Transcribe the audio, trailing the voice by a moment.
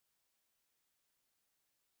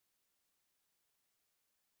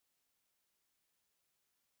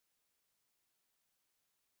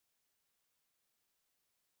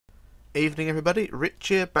Evening everybody, Rich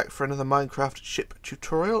here, back for another Minecraft ship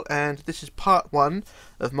tutorial, and this is part 1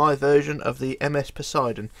 of my version of the MS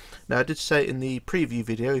Poseidon. Now I did say in the preview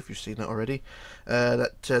video, if you've seen that already,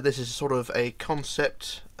 that this is sort of a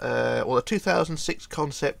concept, or a 2006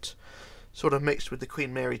 concept, sort of mixed with the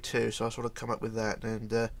Queen Mary 2, so I sort of come up with that, and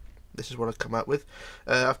this is what I've come up with.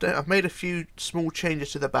 I've made a few small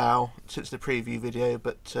changes to the bow since the preview video,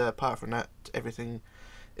 but apart from that, everything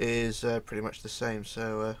is pretty much the same,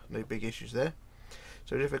 so no big issues there.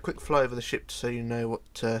 So just have a quick fly over the ship so you know what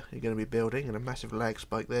you're going to be building, and a massive lag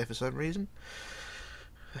spike there for some reason.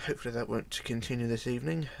 Hopefully that won't continue this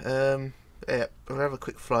evening. Yeah, I'll have a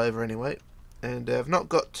quick fly over anyway. And I've not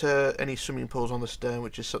got any swimming pools on the stern,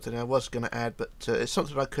 which is something I was going to add, but it's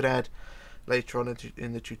something I could add later on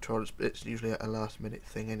in the tutorial. It's usually a last minute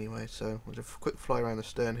thing anyway, so I'll just a quick fly around the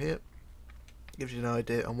stern here. Gives you an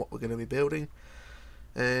idea on what we're going to be building.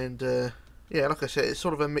 And yeah, like I said, it's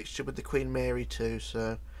sort of a mixture with the Queen Mary too,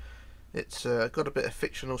 so it's got a bit of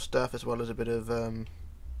fictional stuff as well as a bit of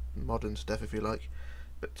modern stuff, if you like.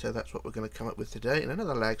 But that's what we're going to come up with today. And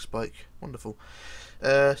another lag spike, wonderful.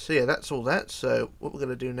 So yeah, that's all that. So what we're going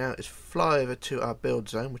to do now is fly over to our build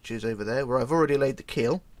zone, which is over there, where I've already laid the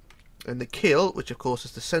keel. And the keel, which of course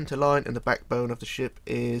is the centre line and the backbone of the ship,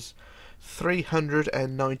 is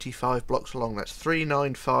 395 blocks long. That's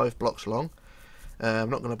 395 blocks long.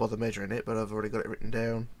 I'm not going to bother measuring it, but I've already got it written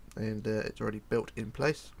down, and it's already built in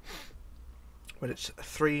place. But it's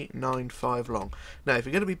 395 long. Now, if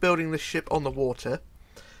you're going to be building this ship on the water,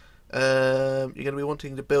 you're going to be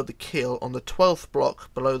wanting to build the keel on the 12th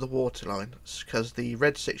block below the waterline, because the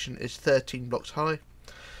red section is 13 blocks high,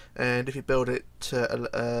 and if you build it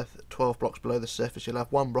 12 blocks below the surface, you'll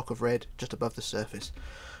have one block of red just above the surface.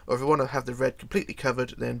 Or if you want to have the red completely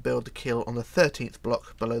covered, then build the keel on the 13th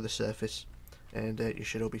block below the surface, and you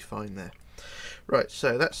should all be fine there. Right,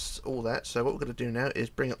 so that's all that. So what we're going to do now is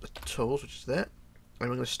bring up the tools, which is there, and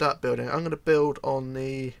we're going to start building. I'm going to build on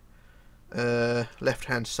the left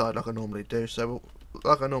hand side like I normally do. So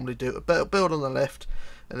like I normally do, build on the left,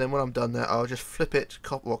 and then when I'm done there, I'll just flip it,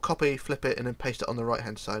 copy, flip it, and then paste it on the right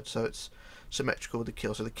hand side, so it's symmetrical with the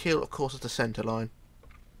keel. So the keel, of course, is the center line,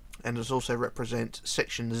 and does also represent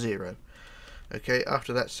section 0. Okay,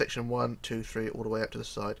 after that, section 1, 2, 3, all the way up to the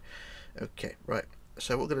side. Okay, right,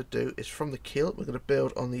 so what we're going to do is from the keel, we're going to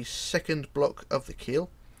build on the second block of the keel,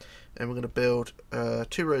 and we're going to build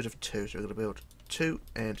 2 rows of 2. So we're going to build 2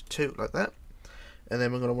 and 2 like that, and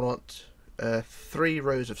then we're going to want 3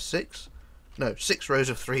 rows of 6. No, 6 rows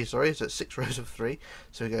of 3, sorry, so it's 6 rows of 3.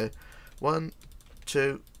 So we go 1,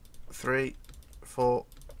 2, 3, 4,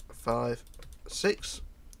 5, 6.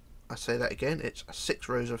 I say that again, it's 6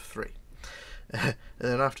 rows of 3. And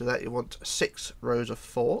then after that you want 6 rows of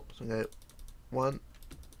 4. So go 1,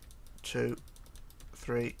 2,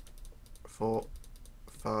 3, 4,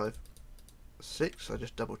 5, 6. I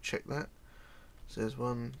just double check that. It says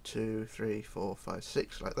 1, 2, 3, 4, 5,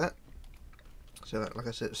 6 like that. So that, like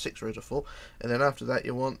I said, 6 rows of 4. And then after that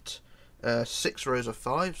you want 6 rows of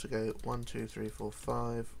 5. So go 1, 2, 3, 4,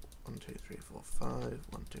 5, 1, 2, 3, 4, 5,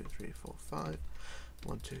 1, 2, 3, 4, 5.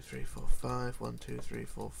 1, 2, 3, 4, 5, 1, 2, 3,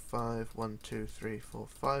 4, 5, 1, 2, 3, 4,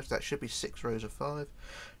 5. So that should be 6 rows of 5.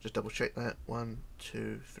 Just double check that. 1,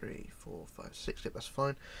 2, 3, 4, 5, 6. Yep, that's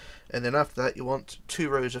fine. And then after that, you want 2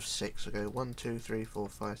 rows of 6. So go 1, 2, 3, 4,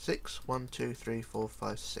 5, 6. 1, 2, 3, 4,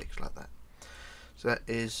 5, 6, like that. So that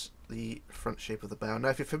is the front shape of the bow. Now,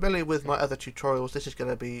 if you're familiar with my other tutorials, this is going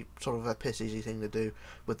to be sort of a piss easy thing to do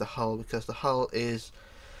with the hull, because the hull is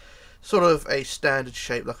sort of a standard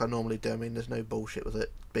shape like I normally do. I mean, there's no bullshit with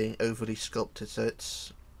it being overly sculpted, so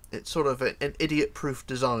it's sort of an idiot-proof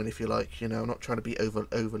design, if you like. You know, I'm not trying to be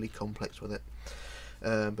overly complex with it.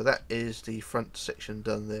 But that is the front section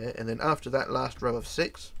done there, and then after that last row of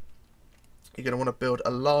 6, you're going to want to build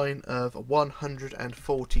a line of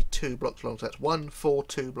 142 blocks long. So that's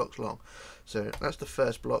 142 blocks long. So that's the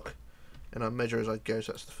first block, and I measure as I go.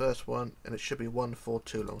 So that's the first one, and it should be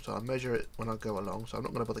 142 long. So I measure it when I go along, so I'm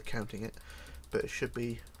not going to bother counting it, but it should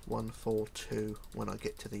be 142 when I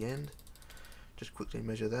get to the end. Just quickly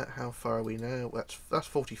measure that. How far are we now? That's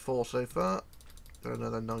 44 so far. Got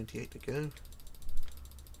another 98 to go.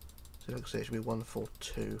 So like I say, it should be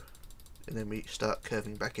 142, and then we start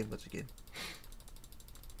curving back inwards again.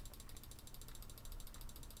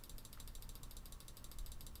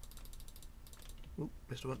 Ooh,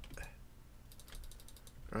 missed one.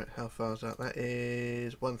 Right, how far is that? That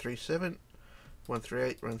is 137,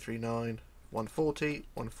 138, 139, 140,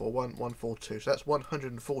 141, 142. So that's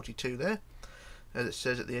 142 there, as it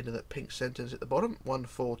says at the end of that pink sentence at the bottom,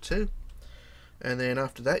 142. And then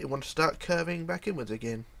after that you want to start curving back inwards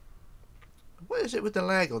again. What is it with the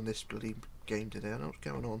lag on this bloody game today? I don't know what's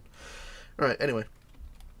going on. Right, anyway.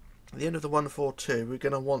 At the end of the 142, we're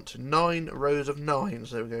going to want 9 rows of 9.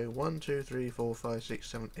 So we go 1, 2, 3, 4, 5, 6,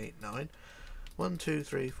 7, 8, 9. 1, 2,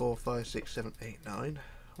 3, 4, 5, 6, 7, 8, 9.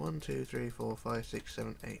 1, 2, 3, 4, 5, 6,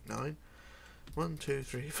 7, 8, 9. 1, 2,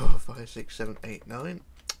 3, 4, 5, 6, 7, 8, 9.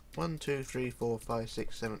 1, 2, 3, 4, 5,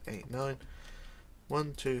 6, 7, 8, 9.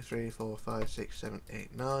 1, 2, 3, 4, 5, 6, 7,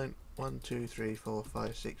 8, 9. 1, 2, 3, 4,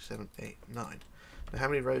 5, 6, 7, 8, 9. Now how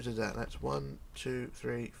many rows is that? That's 1, 2,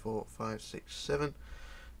 3, 4, 5, 6, 7.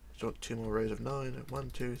 So 2 more rows of 9. 1,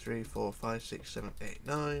 2, 3, 4, 5, 6, 7, 8,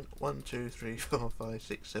 9. 1, 2, 3, 4, 5,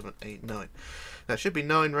 6, 7, 8, 9. That should be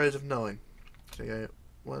 9 rows of 9. So you go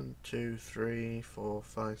 1, 2, 3, 4,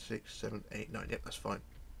 5, 6, 7, 8, 9. Yep, that's fine.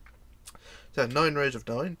 So 9 rows of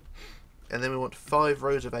 9. And then we want 5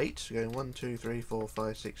 rows of 8. So going 1, 2, 3, 4,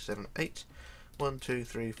 5, 6, 7, 8. 1, 2,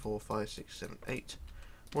 3, 4, 5, 6, 7, 8.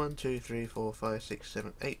 1, 2, 3, 4, 5, 6,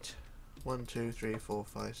 7, 8. 1, 2, 3, 4,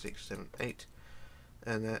 5, 6, 7, 8.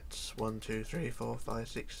 And that's 1, 2, 3, 4, 5,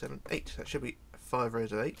 6, 7, 8. That should be 5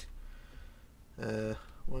 rows of 8.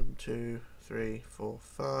 1, 2, 3, 4,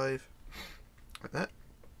 5. Like that.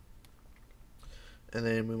 And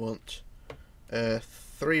then we want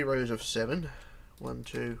 3 rows of 7. 1,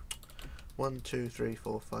 2, 1, 2, 3,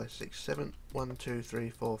 4, 5, 6, 7. 1, 2, 3,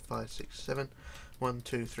 4, 5, 6, 7. 1,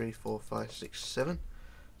 2, 3, 4, 5, 6, 7.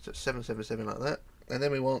 So it's 7, 7, 7 like that. And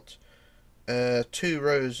then we want 2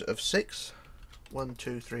 rows of 6. 1,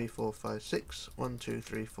 2, 3, 4, 5, 6. 1, 2,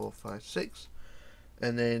 3, 4, 5, 6.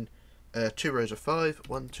 And then 2 rows of 5.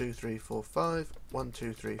 1, 2, 3, 4, 5. 1,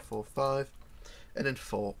 2, 3, 4, 5. And then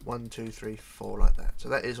 4. 1, 2, 3, 4 like that. So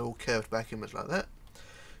that is all curved back inwards like that.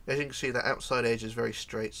 As you can see, that outside edge is very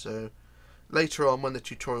straight. So later on, when the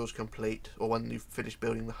tutorial's complete, or when you've finished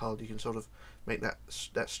building the hull, you can sort of make that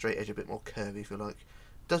straight edge a bit more curvy, if you like.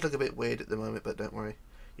 It does look a bit weird at the moment, but don't worry,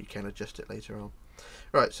 you can adjust it later on.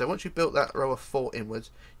 Right, so once you've built that row of 4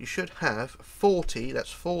 inwards, you should have 40,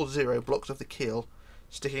 that's 40 blocks of the keel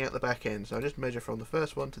sticking out the back end. So I just measure from the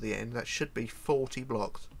first one to the end. That should be 40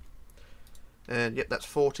 blocks. And yep, that's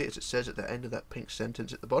 40 as it says at the end of that pink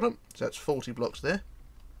sentence at the bottom. So that's 40 blocks there.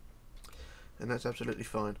 And that's absolutely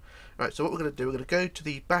fine. Right, so what we're going to do, we're going to go to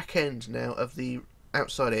the back end now of the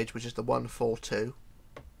outside edge, which is the 142.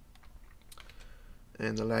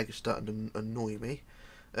 And the lag is starting to annoy me.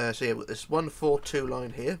 So yeah, we've got this 142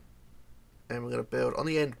 line here, and we're going to build on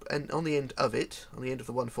the end, and on the end of it, on the end of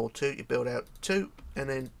the 142, you build out 2 and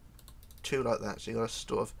then 2 like that. So you got a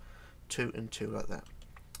sort of 2 and 2 like that.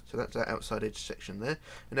 So that's that outside edge section there.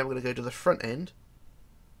 And now we're going to go to the front end,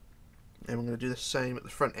 and we're going to do the same at the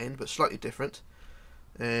front end, but slightly different.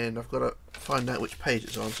 And I've got to find out which page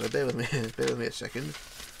it's on, so bear with me. Bear with me a second.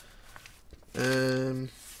 Here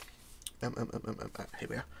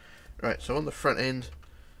we are. Right, so on the front end,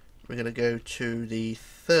 we're going to go to the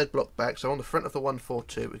 3rd block back. So on the front of the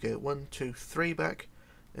 142, we go 1, 2, 3 back,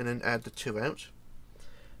 and then add the 2 out,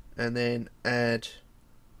 and then add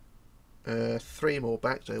 3 more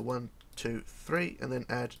back. So 1, 2, 3, and then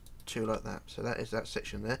add 2 like that. So that is that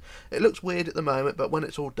section there. It looks weird at the moment, but when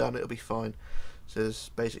it's all done, it'll be fine. So it's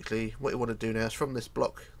basically what you want to do now is from this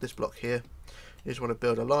block here, you just want to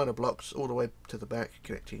build a line of blocks all the way to the back,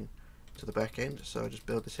 connecting to the back end. So I just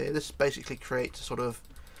build this here. This basically creates a sort of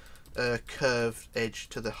curved edge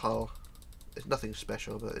to the hull. It's nothing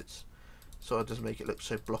special, but it's sort of doesn't make it look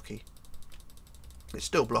so blocky. It's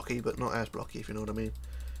still blocky, but not as blocky, if you know what I mean,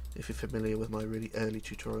 if you're familiar with my really early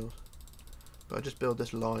tutorials. But I just build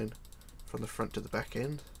this line from the front to the back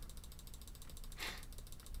end.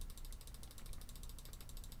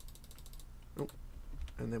 Oh,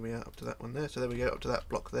 and then we are up to that one there. So there we go, up to that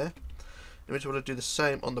block there. And we just want to do the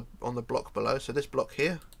same on the block below. So this block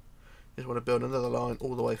here, just want to build another line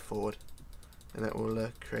all the way forward, and that will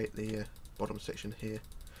create the bottom section here.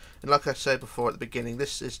 And like I said before at the beginning,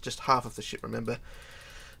 this is just half of the ship, remember.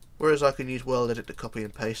 Whereas I can use World Edit to copy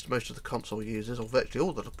and paste, most of the console users, or virtually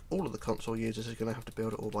all of the console users, are going to have to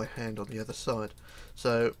build it all by hand on the other side.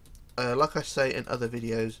 So, like I say in other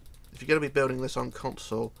videos, if you're going to be building this on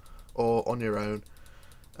console or on your own,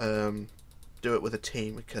 do it with a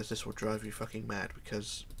team, because this will drive you fucking mad.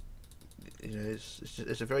 Because you know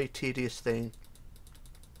it's a very tedious thing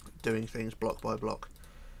doing things block by block,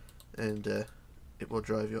 and it will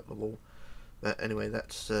drive you up the wall. But anyway,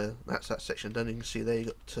 that's that section done. You can see there you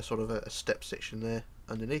got sort of a step section there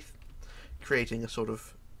underneath, creating a sort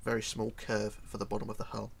of very small curve for the bottom of the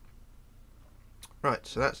hull. Right,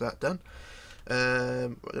 so that's that done.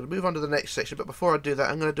 We're going to move on to the next section, but before I do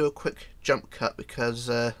that, I'm going to do a quick jump cut because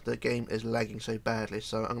the game is lagging so badly.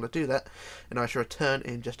 So I'm going to do that, and I shall return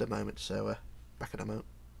in just a moment. So back in a moment.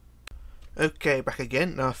 Okay, back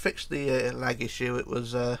again. Now I fixed the lag issue. It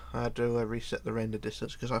was I had to reset the render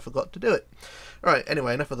distance because I forgot to do it. Alright,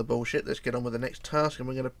 anyway, enough of the bullshit. Let's get on with the next task, and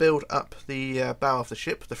we're going to build up the bow of the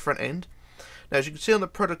ship, the front end. Now, as you can see on the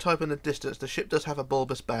prototype in the distance, the ship does have a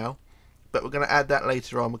bulbous bow, but we're going to add that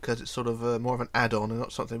later on because it's sort of more of an add-on and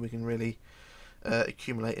not something we can really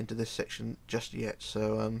accumulate into this section just yet.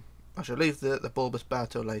 So I shall leave the bulbous bow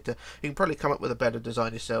till later. You can probably come up with a better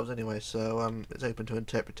design yourselves anyway, so it's open to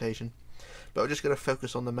interpretation. But we're just going to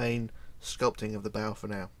focus on the main sculpting of the bow for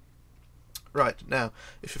now. Right, now,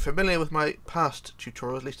 if you're familiar with my past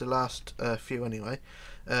tutorials, at least the last few anyway,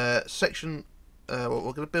 we're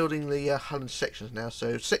going to be building the hull in sections now.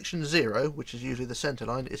 So section 0, which is usually the centre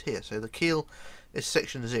line, is here. So the keel is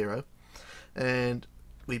section 0. And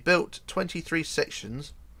we built 23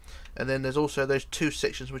 sections. And then there's also those 2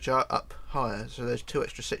 sections which are up higher. So there's 2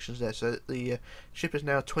 extra sections there. So the ship is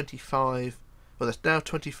now 25... Well, there's now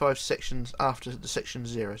 25 sections after the section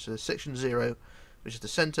 0. So there's section 0, which is the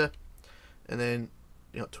centre, and then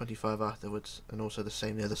you got 25 afterwards, and also the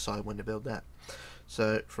same the other side when you build that.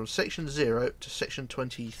 So from section 0 to section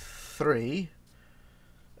 23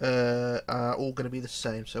 are all going to be the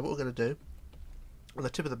same. So what we're going to do, on the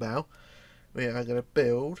tip of the bow, we are going to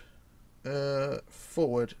build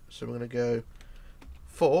forward. So we're going to go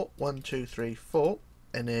 4, 1, 2, 3, 4.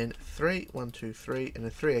 And then 3, 1, 2, 3, and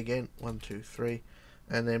then 3 again, 1, 2, 3,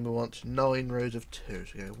 and then we want 9 rows of 2.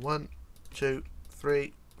 So we go 1, 2,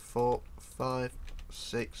 3, 4, 5,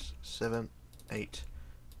 6, 7, 8,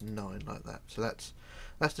 9, like that. So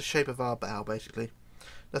that's the shape of our bow basically.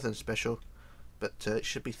 Nothing special, but it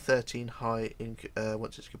should be 13 high in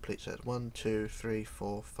once it's complete. So it's 1, 2, 3,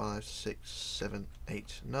 4, 5, 6, 7,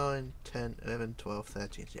 8, 9, 10, 11, 12,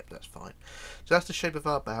 13. Yep, that's fine. So that's the shape of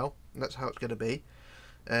our bow, and that's how it's going to be.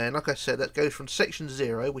 And like I said, that goes from section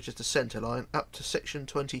 0, which is the centre line, up to section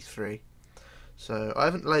 23. So I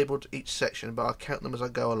haven't labelled each section, but I'll count them as I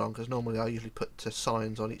go along, because normally I usually put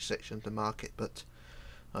signs on each section to mark it, but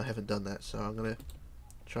I haven't done that. So I'm going to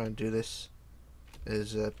try and do this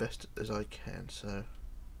as best as I can. So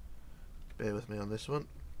bear with me on this one.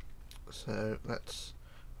 So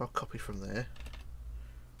I'll copy from there.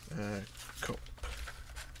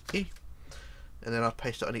 Copy. And then I'll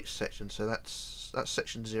paste it on each section. So that's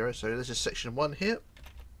section 0. So this is section 1 here.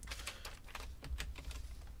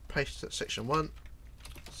 Paste at section 1,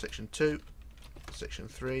 section 2, section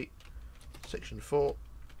 3, section 4,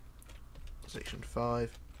 section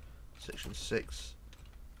 5, section 6,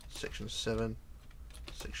 section 7,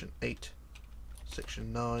 section 8,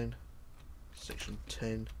 section 9, section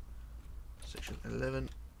 10, section 11,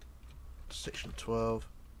 section 12,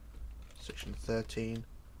 section 13,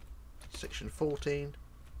 section 14,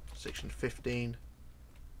 section 15,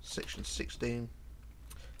 section 16,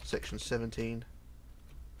 section 17,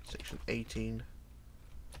 section 18,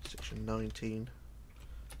 section 19,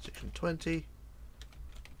 section 20,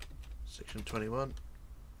 section 21,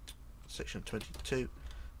 section 22,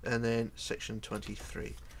 and then section 23.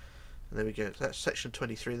 And there we go, that's section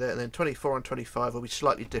 23 there, and then 24 and 25 will be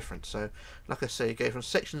slightly different. So like I say, you go from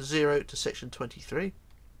section 0 to section 23,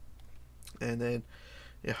 and then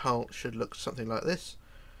your hull should look something like this.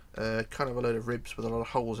 Kind of a load of ribs with a lot of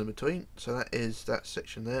holes in between. So that is that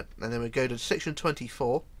section there. And then we go to section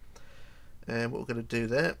 24, and what we're going to do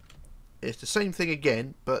there is the same thing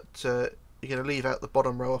again, but you're going to leave out the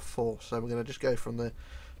bottom row of 4. So we're going to just go from the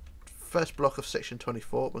first block of section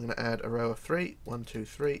 24. We're going to add a row of 3, 1, 2,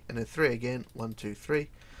 3, and then 3 again, 1, 2, 3,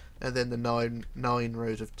 and then the nine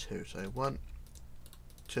rows of 2. So 1,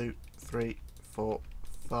 2, 3, 4,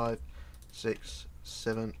 5, 6,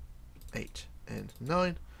 7, 8, and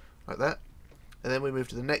 9, like that. And then we move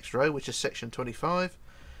to the next row, which is section 25,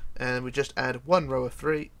 and we just add 1 row of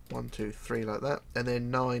 3, 1, 2, 3, like that, and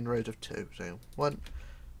then 9 rows of 2. So 1,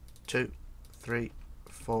 2, 3,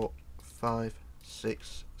 4, 5,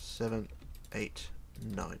 6, 7, 8,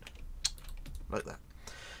 9, like that.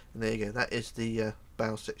 And there you go, that is the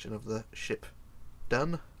bow section of the ship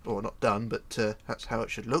done, or not done, but that's how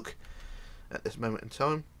it should look at this moment in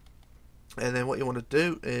time. And then what you want to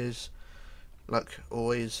do is, like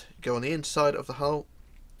always, go on the inside of the hull,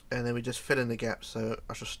 and then we just fill in the gaps. So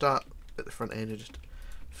I shall start at the front end and just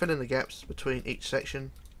fill in the gaps between each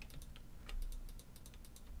section.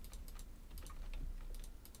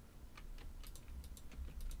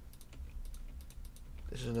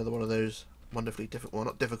 This is another one of those wonderfully difficult, well,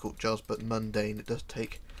 not difficult jobs, but mundane. It does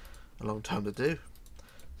take a long time to do.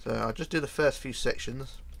 So I'll just do the first few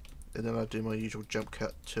sections, and then I'll do my usual jump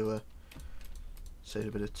cut to save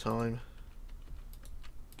a bit of time.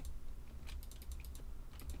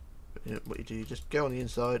 But, you know, what you do, you just go on the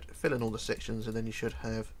inside, fill in all the sections, and then you should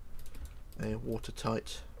have a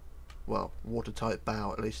watertight, well, watertight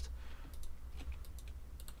bow at least.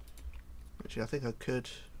 Actually, I think I could.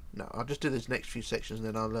 No, I'll just do these next few sections and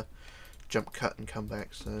then I'll jump cut and come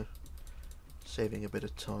back. So saving a bit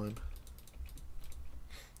of time.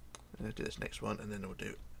 I'll do this next one and then we'll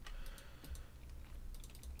do.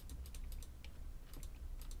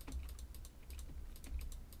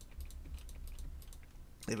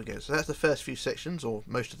 There we go. So that's the first few sections, or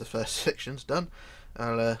most of the first sections done,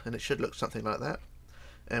 and it should look something like that.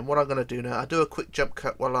 And what I'm going to do now, I'll do a quick jump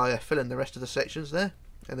cut while I fill in the rest of the sections there,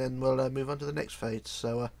 and then we'll move on to the next phase.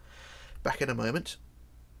 So back in a moment.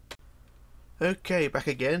 Okay, back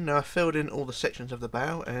again. Now I've filled in all the sections of the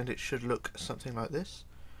bow, and it should look something like this.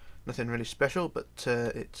 Nothing really special, but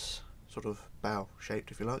it's sort of bow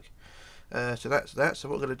shaped, if you like. So that's that. So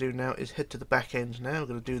what we're going to do now is head to the back end now. We're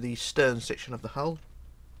going to do the stern section of the hull.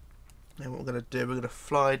 And what we're going to do, we're going to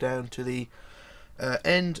fly down to the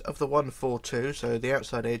end of the 142, so the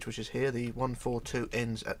outside edge, which is here. The 142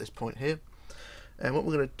 ends at this point here. And what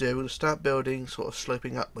we're going to do, we're going to start building sort of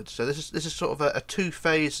sloping upwards. So this is sort of a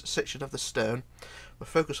two-phase section of the stern. We'll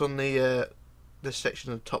focus on the this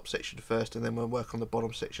section and the top section first, and then we'll work on the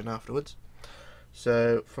bottom section afterwards.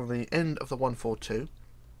 So from the end of the 142,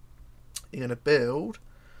 you're going to build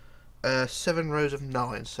 7 rows of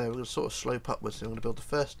 9, so we're going to sort of slope upwards. So we're going to build the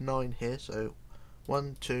first 9 here, so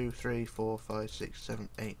 1, 2, 3, 4, 5, 6, 7,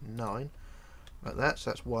 8, 9, like that, so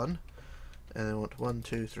that's 1. And then I want 1,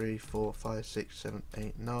 2, 3, 4, 5, 6, 7,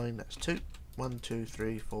 8, 9, that's 2. 1, 2,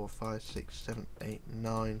 3, 4, 5, 6, 7, 8,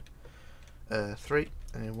 9, 3.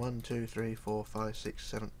 And then 1, 2, 3, 4, 5, 6,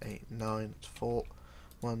 7, 8, 9, that's 4.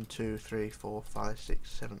 1, 2, 3, 4, 5,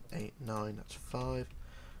 6, 7, 8, 9, that's 5.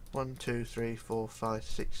 1, 2, 3, 4, 5,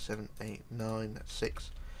 6, 7, 8, 9, that's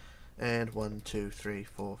 6. And 1, 2, 3,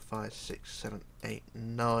 4, 5, 6, 7, 8,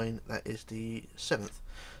 9, that is the 7th.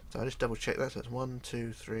 So I just double check that, so it's 1,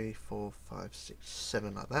 2, 3, 4, 5, 6,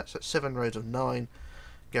 7, like that. So it's 7 rows of 9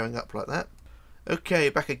 going up like that. Okay,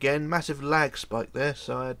 back again, massive lag spike there,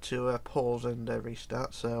 so I had to pause and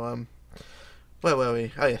restart. So where were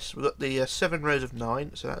we? Oh yes, we've got the 7 rows of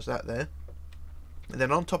 9, so that's that there. And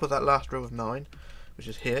then on top of that last row of 9, which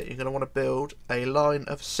is here, you're going to want to build a line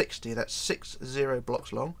of 60, that's 60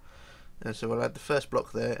 blocks long. And so we'll add the first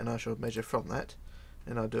block there, and I shall measure from that,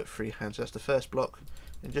 and I'll do it freehand. So that's the first block,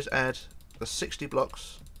 and just add the 60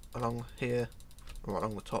 blocks along here, or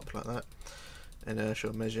along the top like that, and I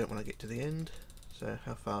shall measure it when I get to the end. So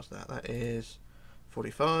how far is that? That is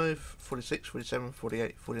 45, 46, 47,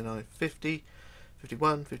 48, 49, 50,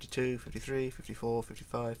 51, 52, 53, 54,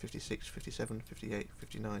 55, 56, 57, 58,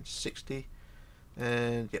 59, 60,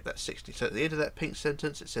 and yep, that's 60. So at the end of that pink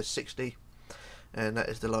sentence it says 60, and that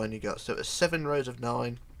is the line you got. So it's 7 rows of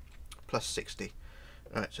 9 plus 60.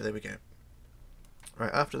 Alright, so there we go.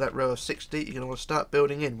 Right, after that row of 60, you're going to want to start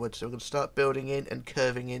building inwards. So we're going to start building in and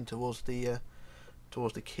curving in towards the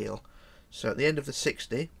keel. So at the end of the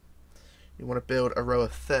 60, you want to build a row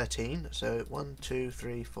of 13. So 1, 2,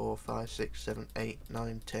 3, 4, 5, 6, 7, 8,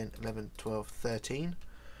 9, 10, 11, 12, 13.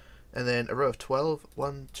 And then a row of 12.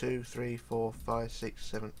 1, 2, 3, 4, 5, 6,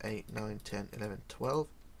 7, 8, 9, 10, 11, 12.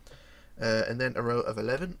 And then a row of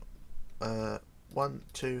 11. 1,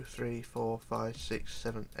 2, 3, 4, 5, 6,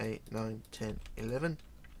 7, 8, 9, 10, 11.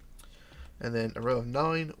 And then a row of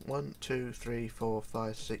 9. 1, 2, 3, 4,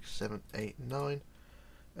 5, 6, 7, 8, 9.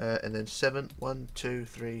 And then 7. 1, 2,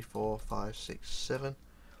 3, 4, 5, 6, 7.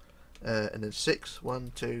 And then 6.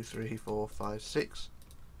 1, 2, 3, 4, 5, 6.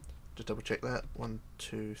 Just double check that. 1,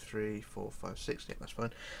 2, 3, 4, 5, 6. Yeah, that's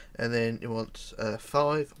fine. And then you want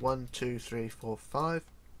 5. 1, 2, 3, 4, 5.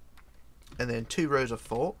 And then 2 rows of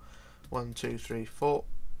 4. 1, 2, 3, 4.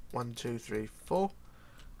 1, 2, 3, 4.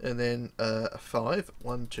 And then a 5.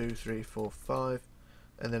 1, 2, 3, 4, 5.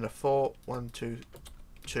 And then a 4. 1, 2,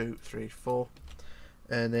 2, 3, 4.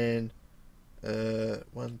 And then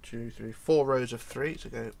 1, 2, 3, 4 rows of 3. So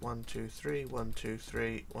go 1, 2, 3, 1, 2,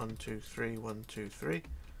 3, 1, 2, 3, 1, 2, 3.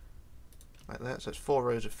 Like that. So it's 4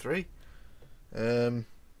 rows of 3. And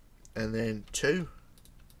then 2.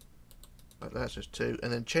 Like that, so it's 2.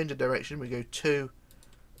 And then change of direction. We go 2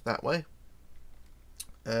 that way.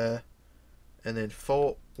 And then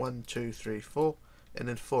 4. 1, 2, 3, 4. And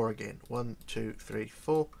then 4 again. 1, 2, 3,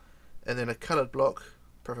 4. And then a coloured block,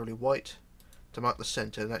 preferably white, to mark the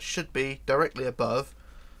centre. And that should be directly above.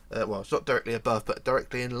 Well, it's not directly above, but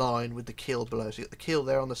directly in line with the keel below. So you get the keel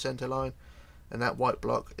there on the centre line, and that white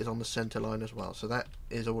block is on the centre line as well. So that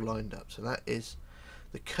is all lined up. So that is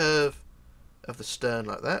the curve of the stern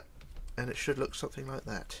like that, and it should look something like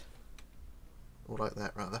that, or like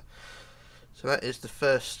that rather. So that is the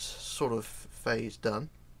first sort of phase done.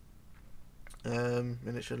 and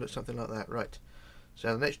it should look something like that. Right,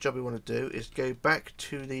 so the next job we want to do is go back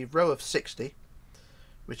to the row of 60,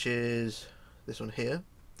 which is this one here,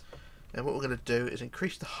 and what we're going to do is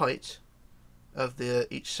increase the height of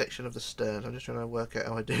each section of the stern. I'm just trying to work out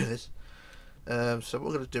how I do this. So what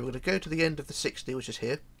we're going to do, we're going to go to the end of the 60, which is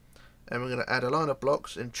here, and we're going to add a line of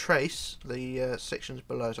blocks and trace the sections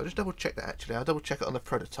below. So I'll just double check that actually. I'll double check it on the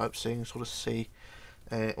prototype so you can sort of see,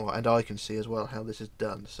 and I can see as well how this is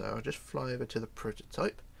done. So I'll just fly over to the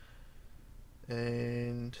prototype,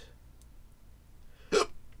 and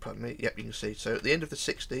pardon me, yep, you can see. So at the end of the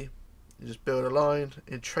 60, you just build a line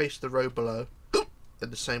and trace the row below,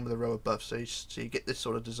 and the same with the row above. So you get this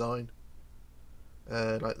sort of design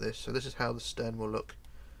like this. So this is how the stern will look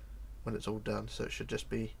when it's all done. So it should just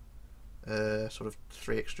be sort of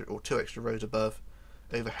 2 extra rows above,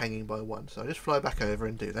 overhanging by 1. So I just fly back over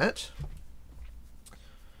and do that.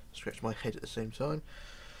 Stretch my head at the same time.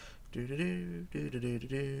 Do do do do do do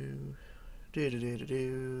do do do do do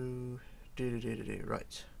do do do do do.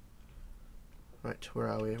 Right. Right, where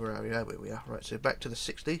are we? Where are we? Where we are. Right, so back to the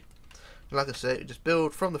 60. And like I said, we just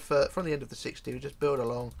build from the end of the 60. We just build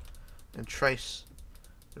along and trace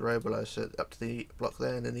the row below, so up to the block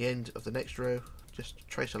there, and then the end of the next row. Just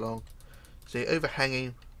trace along. So you're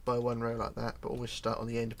overhanging by 1 row like that, but always start on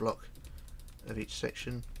the end block of each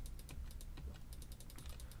section,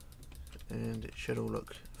 and it should all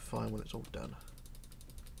look fine when it's all done.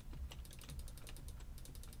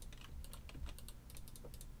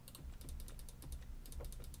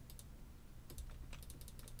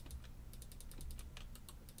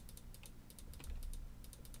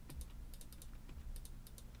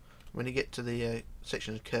 When you get to the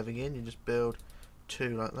sections curving in, you just build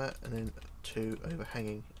 2 like that, and then 2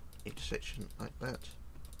 overhanging each section like that,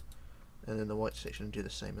 and then the white section do the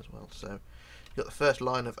same as well. So you've got the first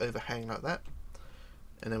line of overhang like that,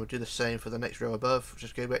 and then we'll do the same for the next row above.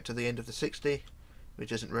 Just go back to the end of the 60,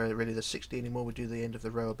 which isn't really the 60 anymore. We do the end of the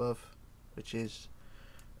row above, which is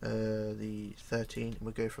the 13, and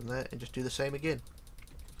we'll go from there and just do the same again.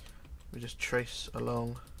 We just trace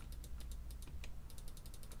along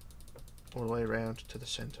all the way around to the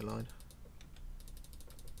centre line.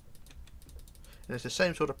 And it's the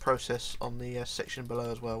same sort of process on the section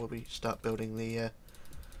below as well, where we start building the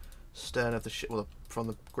stern of the ship, well, from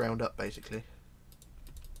the ground up basically.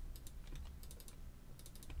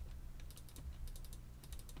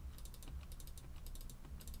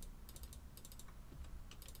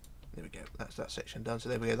 There we go, that's that section done. So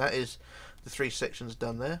there we go, that is the 3 sections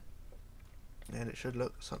done there, and it should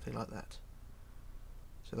look something like that.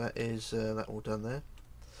 So that is that all done there.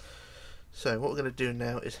 So what we're going to do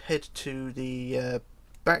now is head to the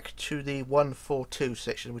back to the 142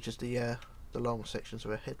 section, which is the long section. So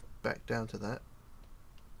we'll head back down to that,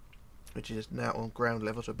 which is now on ground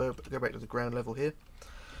level. So go back to the ground level here.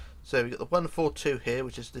 So we've got the 142 here,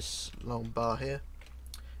 which is this long bar here,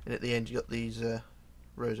 and at the end you got these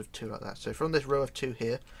rows of 2 like that. So from this row of 2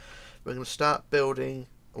 here, we're going to start building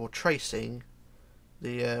or tracing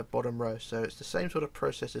the bottom row. So it's the same sort of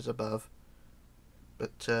process as above,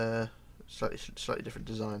 but slightly different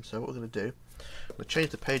design. So what we're going to do, I'm going to change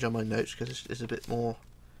the page on my notes because this is a bit more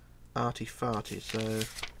arty-farty. So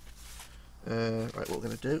right, what we're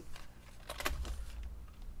going to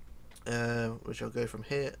do, which I'll go from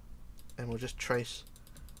here, and we'll just trace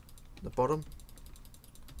the bottom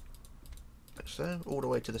like so, all the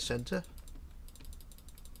way to the centre.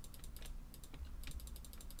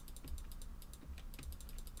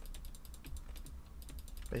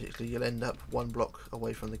 Basically you'll end up 1 block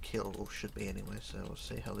away from the kill, or should be anyway, so we'll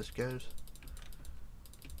see how this goes.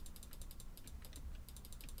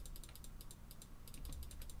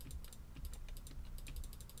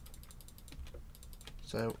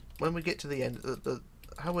 So when we get to the end,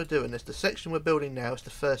 how we're doing this, the section we're building now is the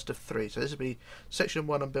first of 3. So this will be section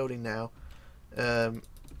 1 I'm building now, and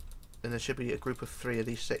there should be a group of 3 of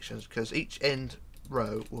these sections, because each end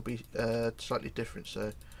row will be slightly different.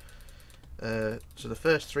 So so the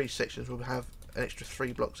first 3 sections will have an extra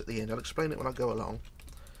 3 blocks at the end. I'll explain it when I go along.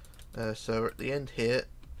 So we're at the end here,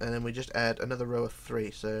 and then we just add another row of 3.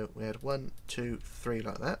 So we add 1, 2, 3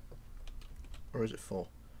 like that, or is it 4?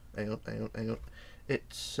 Hang on.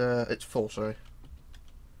 It's 4. Sorry.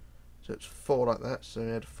 So it's 4 like that. So we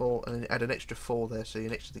add 4, and then add an extra 4 there, so you're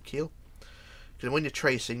next to the keel. Because when you're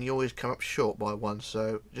tracing, you always come up short by 1.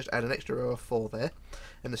 So just add an extra row of 4 there,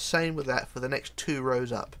 and the same with that for the next 2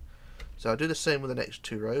 rows up. So I'll do the same with the next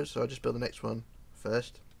 2 rows. So I'll just build the next one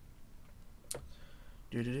first.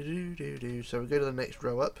 So we go to the next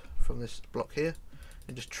row up from this block here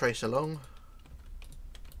and just trace along.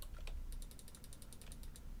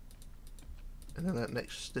 and then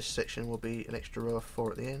this section will be an extra row of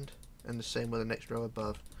 4 at the end, and the same with the next row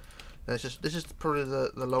above. Now this is probably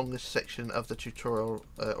the longest section of the tutorial,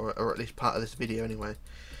 or at least part of this video anyway,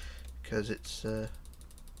 because it's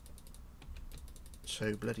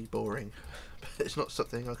so bloody boring. But it's not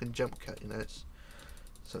something I can jump cut, you know, it's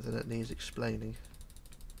something that needs explaining.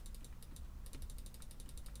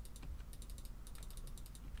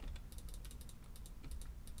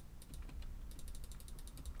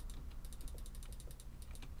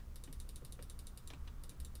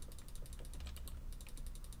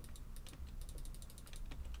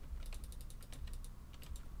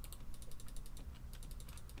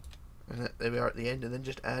 And there we are at the end, and then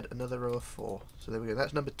just add another row of 4. So there we go,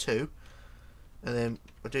 that's number 2. And then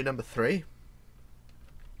we'll do number 3.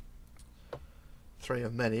 3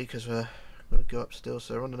 of many, because we're going to go up still,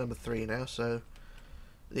 so we're on to number 3 now. So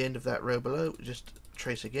at the end of that row below, just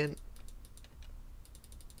trace again.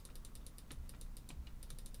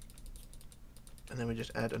 And then we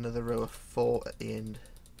just add another row of 4 at the end.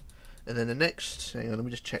 And then the next, hang on, let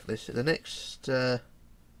me just check this. The next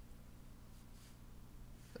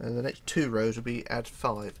 2 rows will be add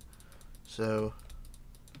 5. So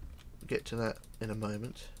we'll get to that in a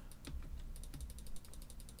moment.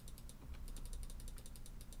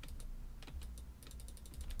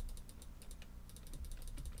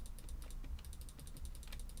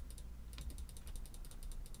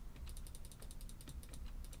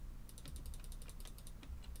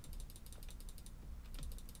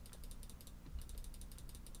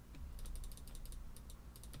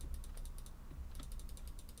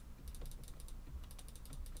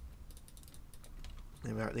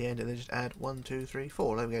 Then we're at the end, and then just add 1, 2, 3,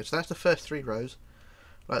 4. There we go. So that's the first 3 rows,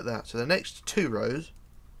 like that. So the next 2 rows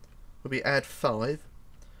will be add 5,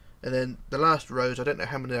 and then the last rows, I don't know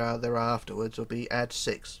how many there are afterwards, will be add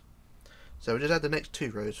 6. So we'll just add the next 2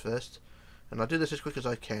 rows first, and I'll do this as quick as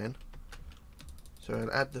I can. So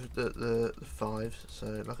I'll add the 5.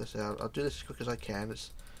 So like I said, I'll do this as quick as I can.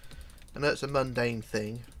 I know it's a mundane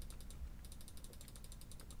thing,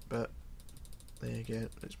 but there you go.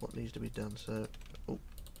 It's what needs to be done. So.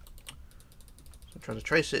 So I'm trying to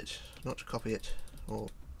trace it, not to copy it or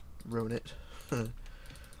ruin it.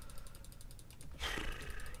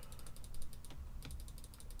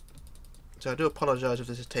 So I do apologise if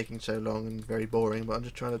this is taking so long and very boring, but I'm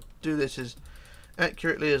just trying to do this as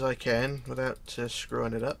accurately as I can without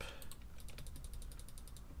screwing it up.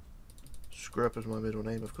 Screw up is my middle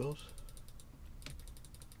name, of course.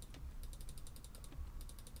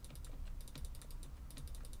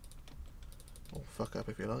 Or fuck up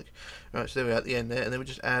if you like. Right, so there we are at the end there, and then we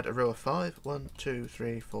just add a row of 5. 1, 2,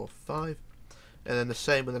 3, 4, 5. And then the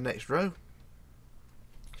same with the next row.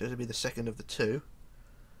 So this will be the second of the 2.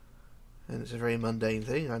 And it's a very mundane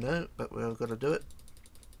thing, I know, but we've got to do it.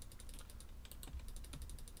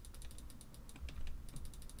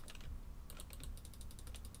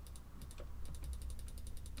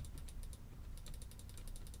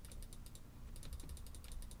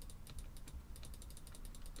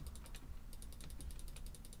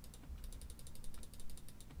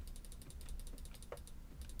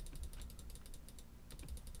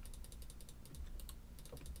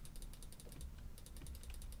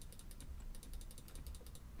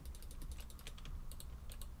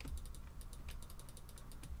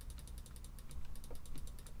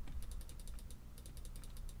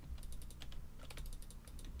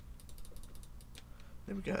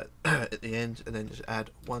 There we go at the end, and then just add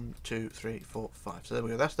 1, 2, 3, 4, 5. So there we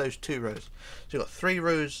go. That's those 2 rows. So you've got 3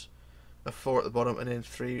 rows of 4 at the bottom, and then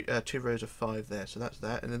 2 rows of 5 there. So that's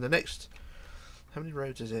that. And then the next, how many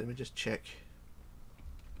rows is it? Let me just check.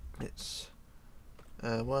 It's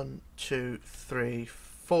 1, 2, 3,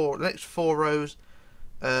 4. The next 4 rows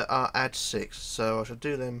are add 6. So I shall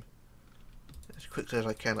do them as quickly as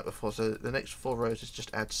I can like before. So the next 4 rows is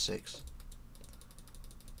just add 6.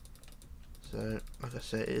 So, like I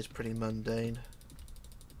said, it is pretty mundane,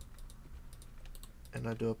 and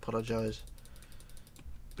I do apologise.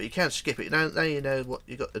 But you can skip it. Now you know what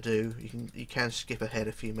you got to do. You can skip ahead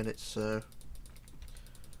a few minutes, so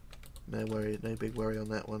no worry, no big worry on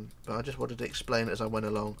that one. But I just wanted to explain it as I went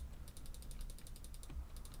along,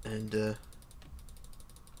 and we'll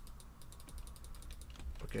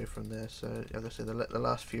go from there. So, like I said, the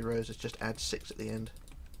last few rows is just add 6 at the end.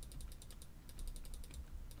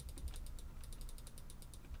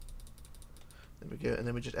 There we go, and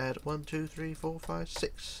then we just add 1, 2, 3, 4, 5,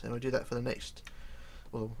 6, and we do that for the next,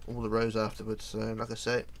 well, all the rows afterwards. So, like I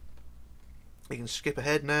say, you can skip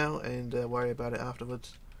ahead now and worry about it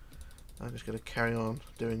afterwards. I'm just going to carry on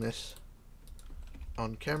doing this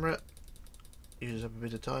on camera. uses up a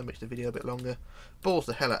bit of time, makes the video a bit longer, bores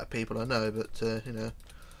the hell out of people, I know, but you know,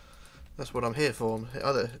 that's what I'm here for. I'm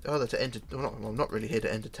either to I'm not really here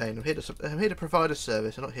to entertain. I'm here to provide a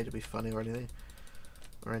service. I'm not here to be funny or anything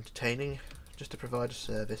or entertaining, just to provide a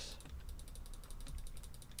service.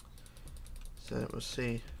 So we'll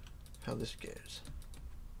see how this goes.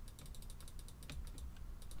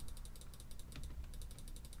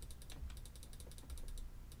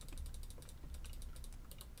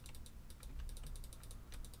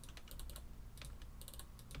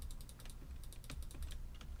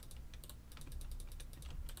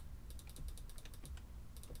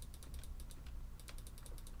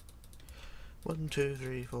 One, two,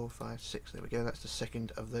 three, four, five, six. There we go. That's the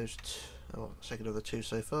second of those. Second of the two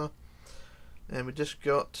so far. And we just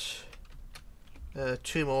got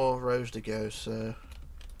 2 more rows to go. So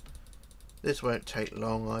this won't take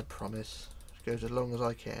long, I promise. It goes as long as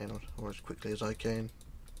I can, or as quickly as I can.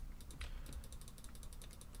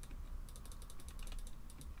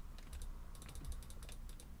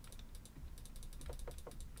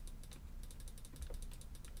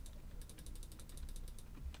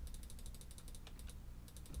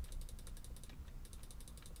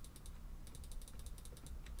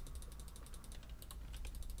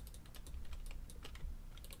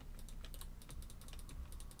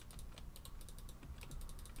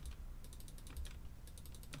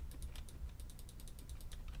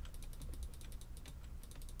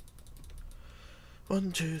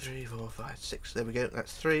 One, two, three, four, five, six. There we go.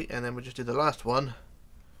 That's 3, and then we'll just do the last one.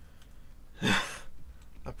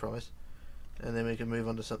 I promise. And then we can move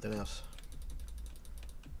on to something else.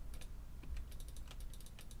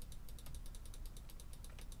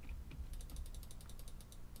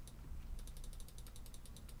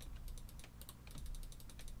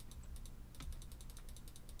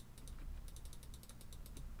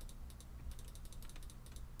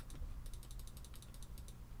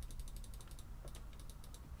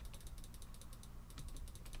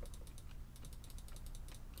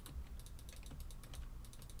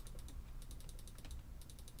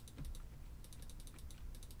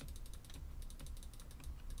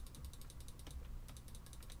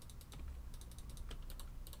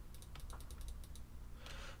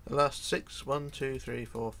 The last 6, 1, 2, 3,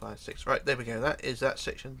 4, 5, 6. Right, there we go. That is that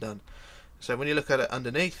section done. So when you look at it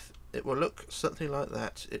underneath, it will look something like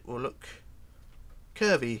that. It will look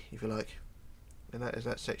curvy, if you like. And that is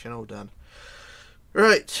that section all done.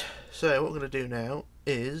 Right, so what we're going to do now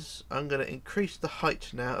is I'm going to increase the height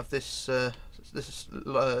now of this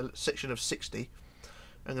section of 60.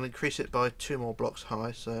 I'm going to increase it by 2 more blocks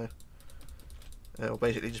high, so I'll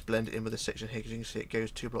basically just blend it in with this section here, because you can see it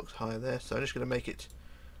goes 2 blocks higher there. So I'm just going to make it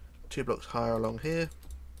 2 blocks higher along here,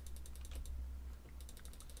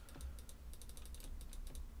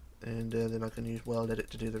 and then I can use World Edit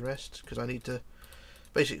to do the rest, because I need to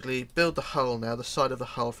basically build the hull now, the side of the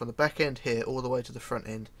hull from the back end here all the way to the front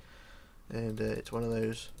end, and it's one of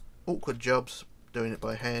those awkward jobs doing it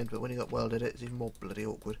by hand, but when you got World Edit it's even more bloody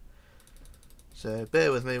awkward. So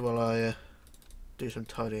bear with me while I do some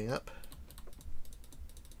tidying up,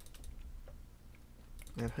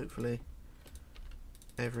 and hopefully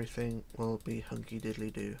everything will be hunky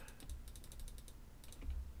diddly do.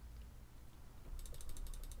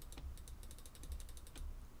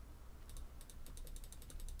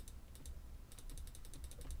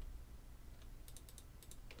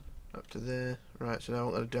 Up to there. Right, so now what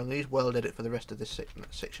I'm going to do, I'm going to use World Edit for the rest of this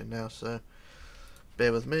section now, so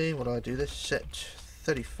bear with me while I do this. Set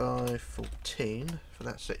 3514 for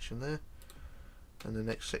that section there, and the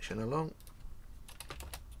next section along,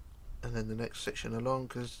 and then the next section along,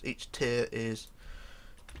 because each tier is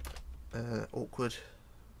awkward,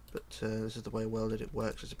 but this is the way World Edit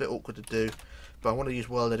works. It's a bit awkward to do, but I want to use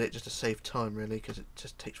World Edit just to save time really, because it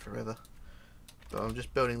just takes forever. But I'm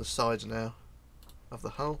just building the sides now of the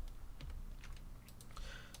hull.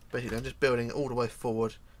 Basically I'm just building it all the way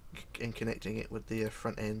forward and connecting it with the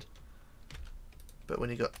front end. But when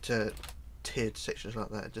you got tiered sections like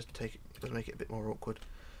that, it does make it a bit more awkward.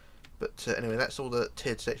 But anyway, that's all the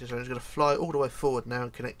tiered sections. So I'm just going to fly all the way forward now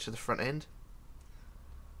and connect to the front end,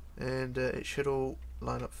 and it should all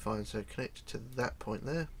line up fine. So connect to that point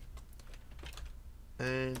there,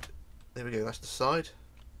 and there we go. That's the side,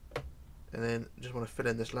 and then just want to fill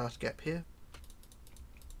in this last gap here.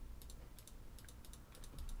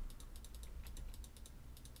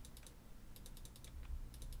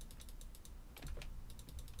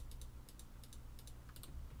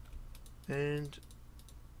 And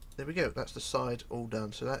there we go, that's the side all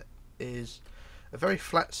done. So that is a very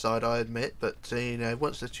flat side, I admit, but you know,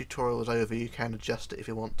 once the tutorial is over you can adjust it if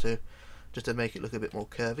you want to, just to make it look a bit more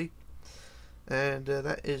curvy. And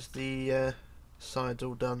that is the sides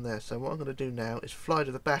all done there. So what I'm going to do now is fly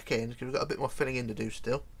to the back end, because we've got a bit more filling in to do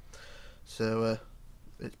still. So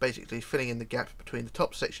it's basically filling in the gap between the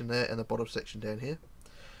top section there and the bottom section down here.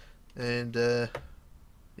 And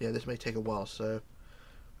yeah, this may take a while, so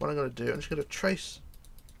what I'm going to do, I'm just going to trace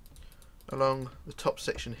along the top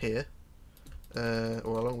section here, or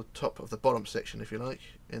along the top of the bottom section if you like,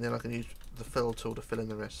 and then I can use the fill tool to fill in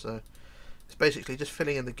the rest. So it's basically just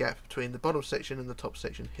filling in the gap between the bottom section and the top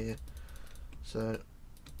section here. So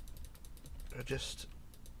I just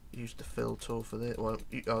use the fill tool for this. Well,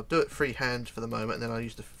 I'll do it freehand for the moment, and then I'll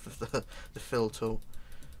use the fill tool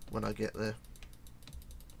when I get there.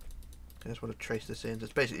 I just want to trace this in.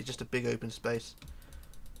 It's basically just a big open space,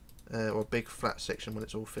 or a big flat section when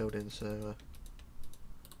it's all filled in. So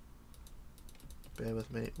bear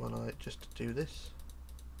with me while I just do this.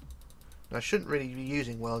 Now, I shouldn't really be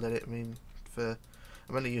using weld edit. I mean, I'm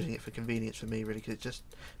only using it for convenience for me, really, because it's just,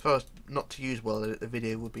 if I was not to use weld edit, the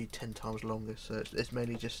video would be 10 times longer. So it's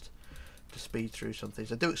mainly just to speed through some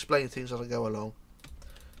things. I do explain things as I go along,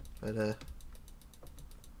 but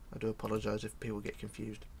I do apologise if people get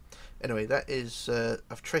confused. Anyway, that is,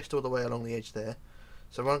 I've traced all the way along the edge there.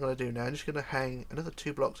 So what I'm going to do now, I'm just going to hang another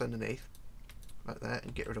 2 blocks underneath, like that,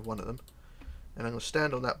 and get rid of one of them. And I'm going to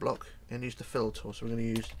stand on that block and use the fill tool. So we're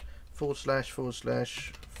going to use / fill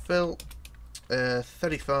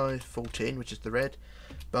 3514, which is the red,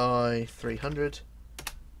 by 300,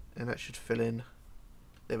 and that should fill in.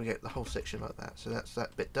 There we go, the whole section like that. So that's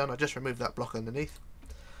that bit done. I just removed that block underneath,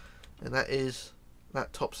 and that is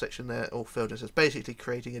that top section there all filled in. So it's basically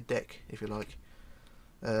creating a deck, if you like.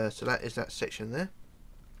 So that is that section there.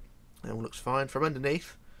 It all looks fine. From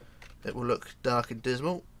underneath, it will look dark and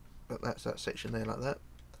dismal, but that's that section there like that.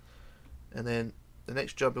 And then the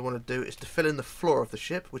next job we want to do is to fill in the floor of the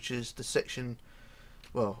ship, which is the section,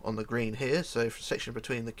 well, on the green here. So for the section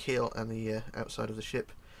between the keel and the outside of the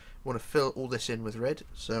ship, we want to fill all this in with red.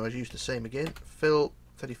 So I use the same again. Fill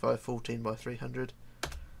 3514 by 300.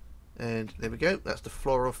 And there we go, that's the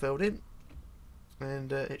floor all filled in,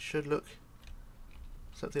 and it should look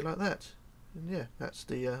something like that. And yeah, that's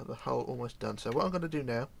the hull almost done. So what I'm going to do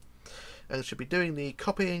now, and I should be doing the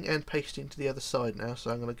copying and pasting to the other side now.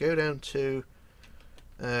 So I'm going to go down to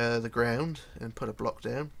the ground and put a block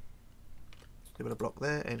down, give it a block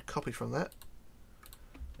there, and copy from that,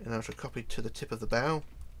 and I shall copy to the tip of the bow.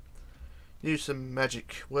 Use some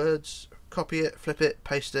magic words, copy it, flip it,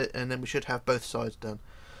 paste it, and then we should have both sides done.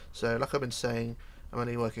 So like I've been saying, I'm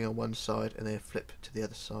only working on one side and then flip to the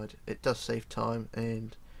other side. It does save time,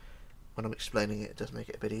 and when I'm explaining it, it does make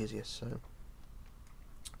it a bit easier. So,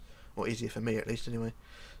 or easier for me at least anyway.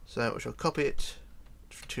 So I shall copy it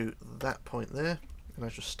to that point there, and I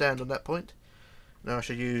shall stand on that point. Now I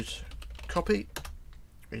shall use copy,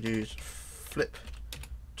 we use flip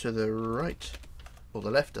to the right or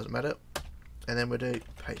the left, doesn't matter, and then we'll do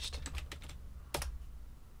paste.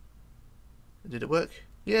 Did it work?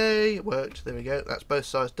 Yay, it worked. There we go. That's both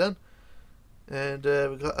sides done. And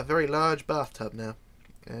we've got a very large bathtub now.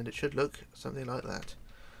 And it should look something like that.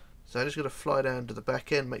 So I'm just going to fly down to the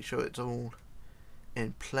back end, make sure it's all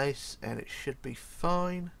in place, and it should be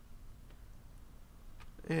fine.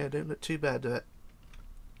 Yeah, don't look too bad, do it?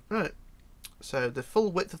 Right. So the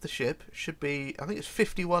full width of the ship should be, I think it's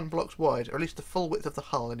 51 blocks wide, or at least the full width of the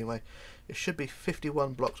hull anyway. It should be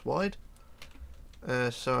 51 blocks wide.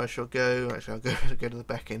 So I shall go. Actually, I'll go to the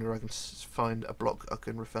back end where I can find a block I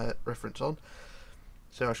can reference on.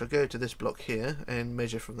 So I shall go to this block here and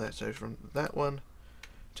measure from that. So from that one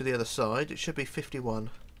to the other side, it should be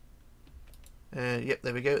 51. Yep,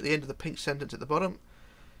 there we go. At the end of the pink sentence at the bottom,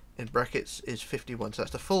 in brackets, is 51. So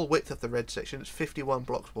that's the full width of the red section. It's 51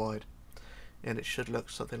 blocks wide, and it should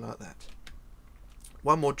look something like that.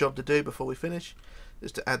 One more job to do before we finish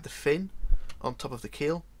is to add the fin on top of the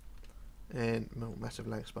keel. And oh, massive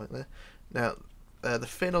lag spike there. Now the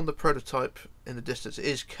fin on the prototype in the distance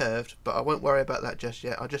is curved, but I won't worry about that just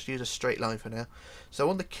yet. I'll just use a straight line for now. So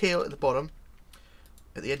on the keel at the bottom,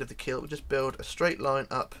 at the end of the keel, we'll just build a straight line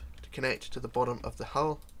up to connect to the bottom of the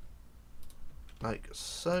hull, like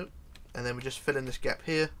so, and then we just fill in this gap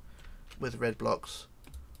here with red blocks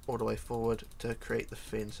all the way forward to create the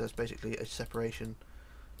fin. So it's basically a separation,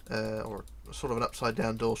 or sort of an upside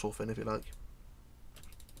down dorsal fin if you like.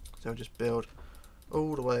 So just build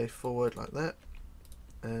all the way forward like that,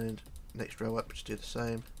 and next row up just do the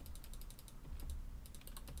same.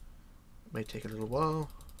 It may take a little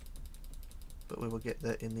while, but we will get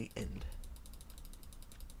there in the end.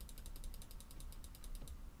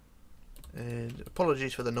 And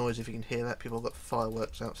apologies for the noise if you can hear that. People have got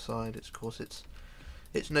fireworks outside. Of course it's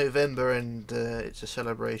it's November and it's a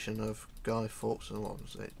celebration of Guy Fawkes and what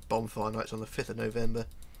was it? Bonfire Nights on the 5th of November.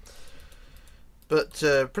 But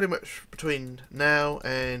pretty much between now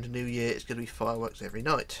and New Year, it's going to be fireworks every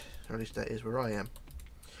night. Or at least that is where I am.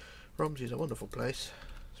 Romsey is a wonderful place,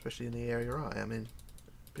 especially in the area I am in.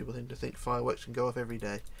 People seem to think fireworks can go off every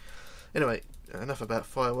day. Anyway, enough about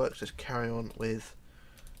fireworks. Let's carry on with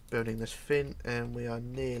building this fin, and we are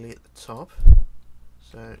nearly at the top.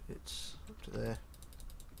 So it's up to there.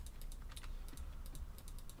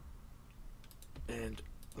 And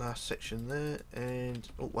last section there, and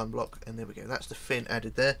one block, and there we go. That's the fin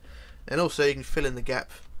added there. And also you can fill in the gap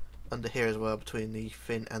under here as well between the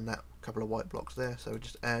fin and that couple of white blocks there. So we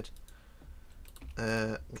just add,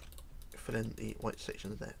 fill in the white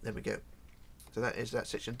section there. There we go. So that is that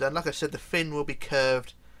section done. Like I said, the fin will be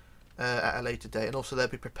curved at a later date, and also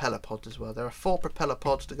there'll be propeller pods as well. There are 4 propeller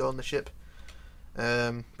pods to go on the ship,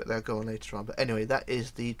 but they'll go on later on. But anyway, that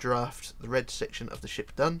is the draft, the red section of the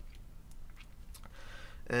ship done.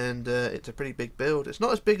 And it's a pretty big build. It's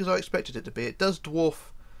not as big as I expected it to be. It does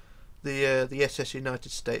dwarf the SS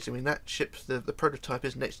United States. I mean, that ship, the prototype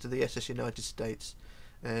is next to the SS United States,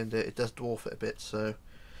 and it does dwarf it a bit. So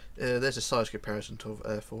there's a size comparison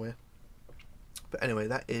for you. But anyway,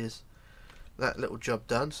 that is that little job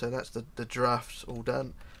done. So that's the drafts all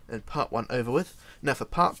done, and part 1 over with. Now for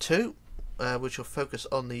part 2, which will focus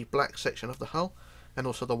on the black section of the hull, and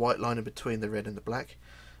also the white line in between the red and the black.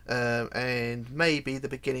 And maybe the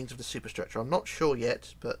beginnings of the superstructure. I'm not sure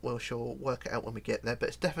yet, but we'll sure work it out when we get there. But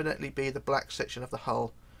it's definitely be the black section of the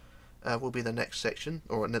hull will be the next section,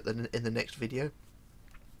 or in the next video.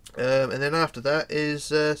 And then after that is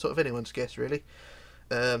sort of anyone's guess, really.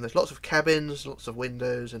 There's lots of cabins, lots of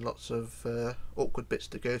windows, and lots of awkward bits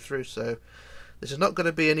to go through. So this is not going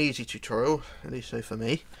to be an easy tutorial, at least so for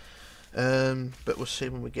me. But we'll see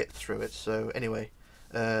when we get through it. So anyway.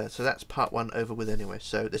 So that's part 1 over with anyway.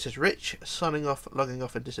 So this is Rich signing off, logging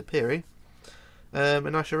off and disappearing,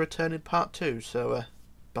 and I shall return in part 2. So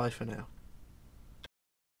bye for now.